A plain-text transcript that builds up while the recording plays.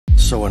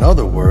So in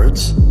other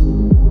words,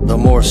 the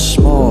more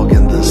smog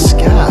in the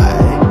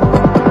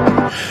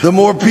sky, the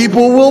more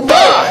people will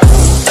buy.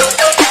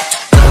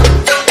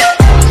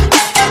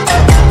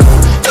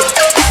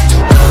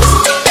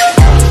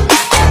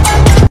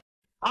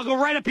 I'll go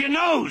right up your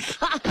nose!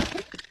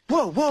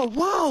 Whoa, whoa,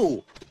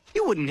 whoa!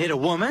 You wouldn't hit a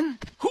woman.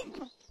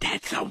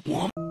 That's a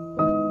woman.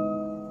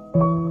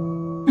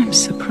 I'm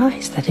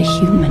surprised that a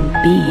human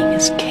being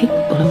is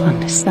capable of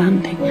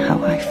understanding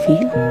how I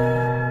feel.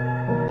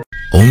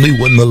 Only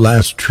when the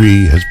last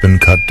tree has been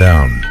cut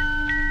down,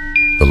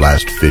 the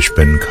last fish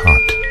been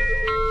caught,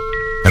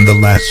 and the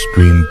last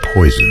stream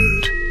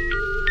poisoned,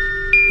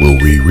 will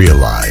we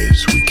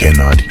realize we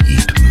cannot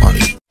eat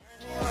money.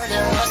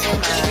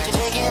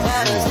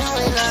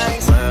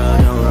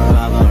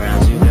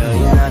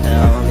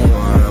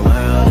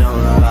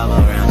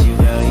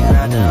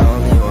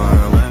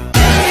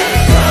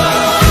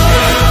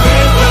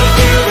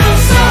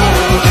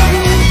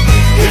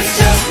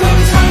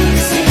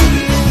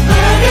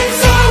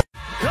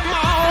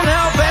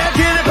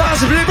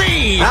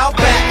 How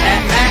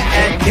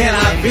bad can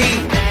I be?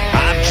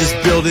 I'm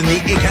just building the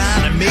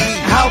economy.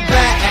 How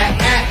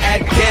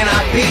bad can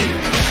I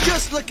be?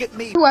 Just look at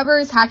me. Whoever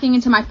is hacking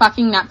into my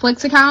fucking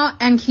Netflix account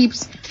and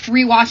keeps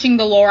rewatching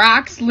the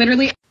Lorax,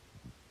 literally.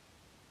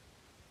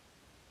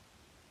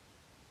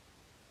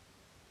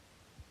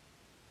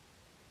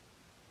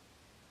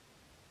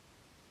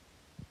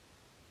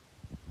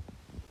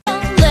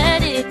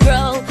 Let it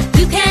grow.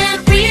 You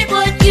can't reap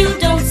what you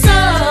don't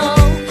sow.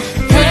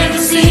 Plant a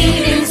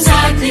seed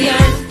inside the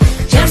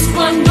earth. Just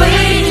one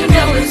way to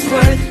know its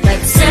worth.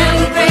 Let's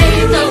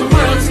celebrate the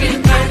world's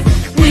new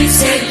birth. We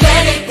say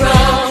let it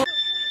grow.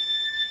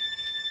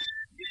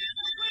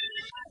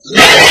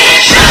 Let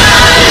it show,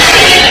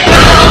 let it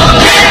grow.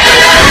 Let the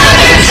love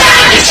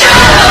inside it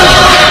show.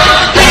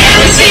 Plant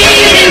a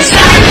seed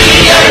inside the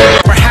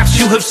earth. Perhaps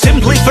you have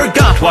simply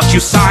forgot what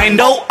you signed.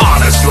 Oh,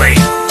 honestly,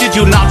 did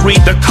you not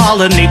read the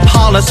colony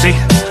policy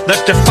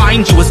that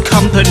defined you as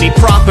company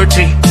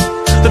property?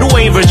 That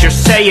waivers your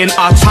say in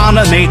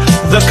autonomy.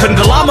 The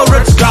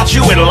conglomerates got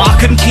you in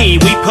lock and key.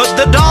 We put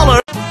the dollar.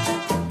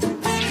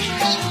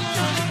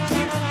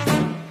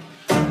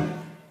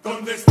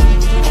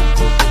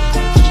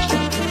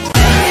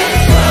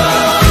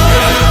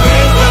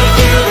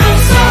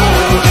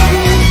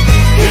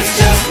 It's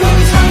just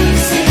one tiny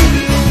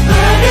seed,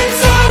 but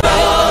it's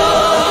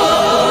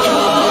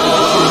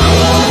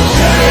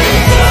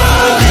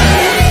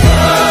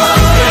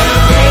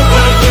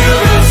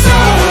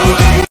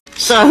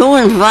So who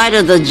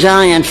invited the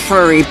giant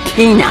furry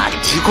peanut?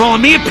 You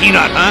calling me a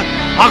peanut, huh?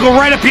 I'll go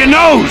right up your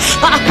nose!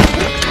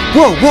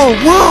 Whoa, whoa,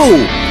 whoa!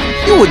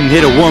 You wouldn't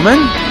hit a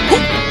woman.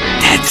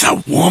 That's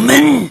a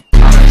woman?